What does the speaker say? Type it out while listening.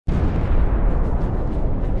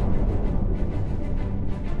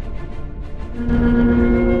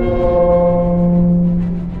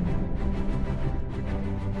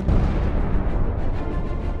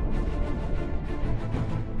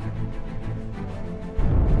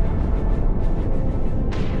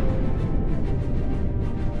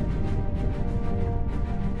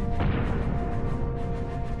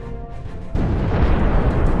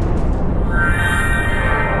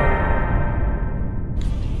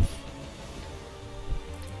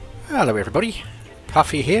Hello everybody,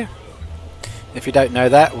 Puffy here. If you don't know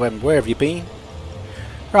that, where have you been?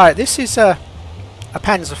 Right, this is a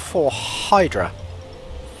Panzer IV Hydra,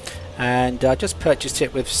 and I just purchased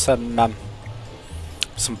it with some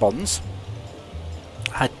bonds.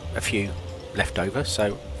 I had a few left over,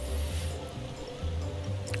 so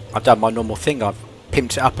I've done my normal thing. I've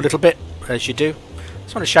pimped it up a little bit, as you do.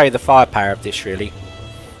 Just want to show you the firepower of this, really.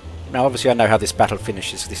 Now obviously I know how this battle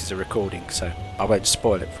finishes, this is a recording, so I won't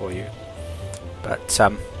spoil it for you. But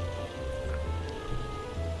I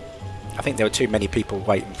think there were too many people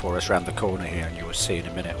waiting for us round the corner here, and you will see in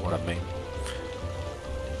a minute what I mean.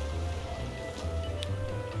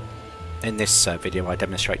 In this video I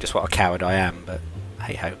demonstrate just what a coward I am, but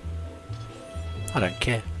hey ho, I don't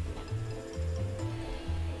care.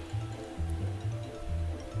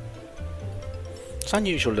 It's an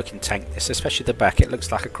unusual looking tank this, especially the back. It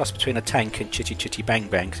looks like a cross between a tank and Chitty Chitty Bang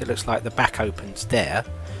Bang, because it looks like the back opens there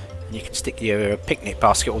and you can stick your picnic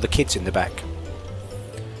basket or the kids in the back.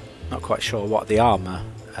 Not quite sure what the armour,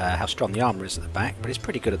 how strong the armour is at the back, but it's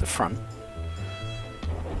pretty good at the front.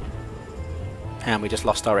 And we just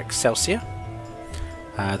lost our Excelsior.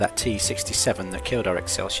 That T-67 that killed our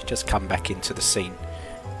Excelsior just come back into the scene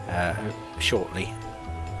shortly.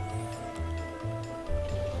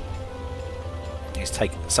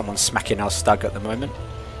 Someone's smacking our Stug at the moment,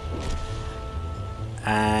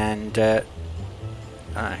 and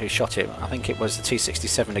who shot it? I think it was the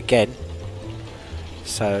T-67 again.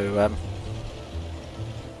 So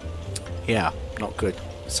yeah, not good.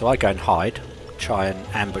 So I go and hide, try and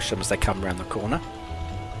ambush them as they come around the corner.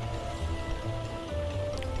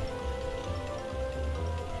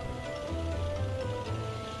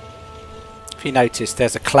 If you notice,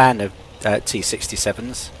 there's a clan of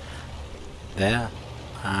T-67s there.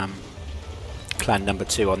 Clan number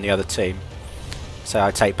 2 on the other team, so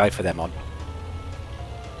I take both of them on,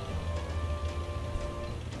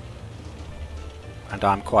 and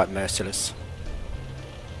I'm quite merciless.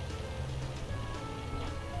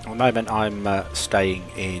 At the moment I'm staying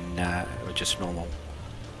in with just normal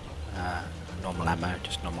ammo,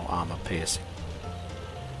 just normal armour piercing.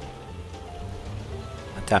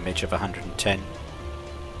 A damage of 110.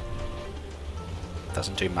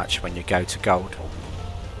 Doesn't do much when you go to gold.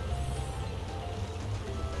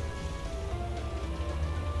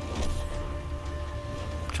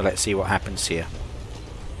 So let's see what happens here.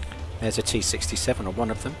 There's a T-67, or one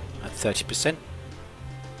of them, at 30%.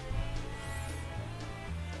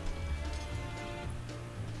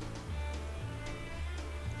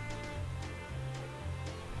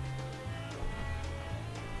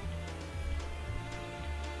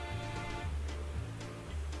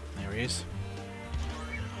 There he is.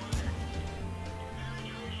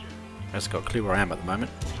 I've got a clue where I am at the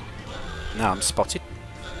moment. Now I'm spotted.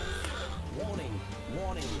 Warning,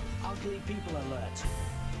 warning, ugly people alert.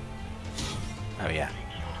 Oh yeah.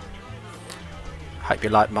 Hope you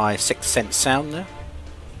like my Sixth Sense sound there.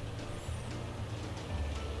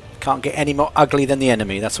 Can't get any more ugly than the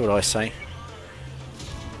enemy, that's what I say.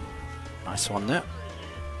 Nice one there.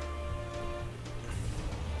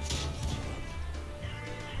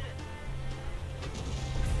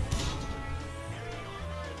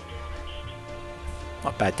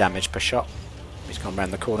 Not bad damage per shot. He's gone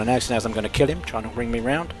round the corner now, so now I'm going to kill him, trying to bring me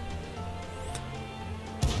round.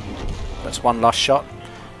 That's one last shot.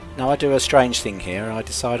 Now I do a strange thing here. I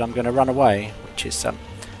decide I'm going to run away, which is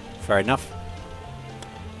fair enough.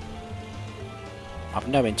 I've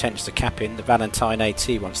no intention to cap in. The Valentine AT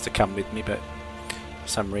wants to come with me, but for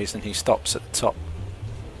some reason he stops at the top.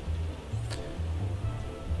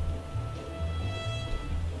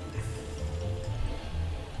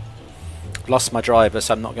 Lost my driver,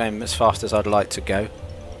 so I'm not going as fast as I'd like to go.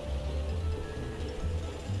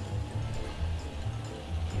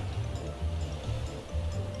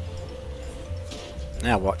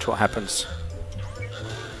 Now watch what happens.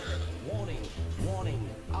 Warning, warning,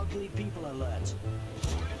 ugly people alert.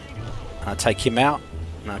 I take him out.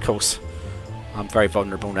 Now of course I'm very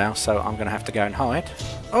vulnerable now, so I'm going to have to go and hide.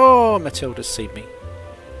 Oh, Matilda's seen me.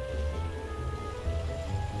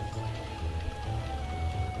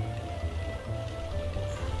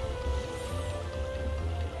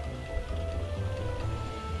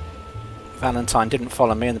 Valentine didn't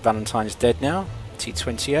follow me, and the Valentine's dead now.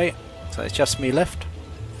 T28. So it's just me left.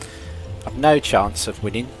 I've no chance of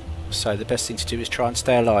winning, so the best thing to do is try and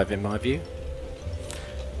stay alive, in my view.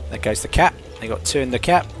 There goes the cap. They got 2 in the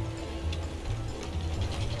cap.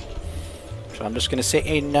 So I'm just going to sit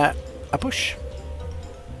in a bush.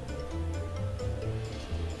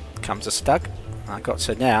 Comes a stug. I've got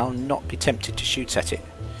to now not be tempted to shoot at it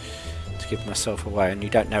to give myself away, and you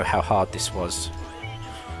don't know how hard this was.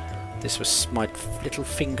 This was, my little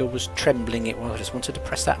finger was trembling. It was. I just wanted to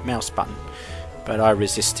press that mouse button, but I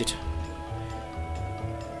resisted.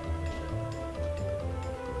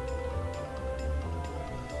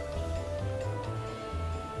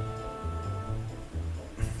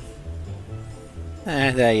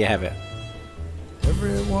 And there you have it.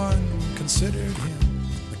 Everyone considered him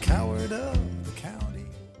the coward of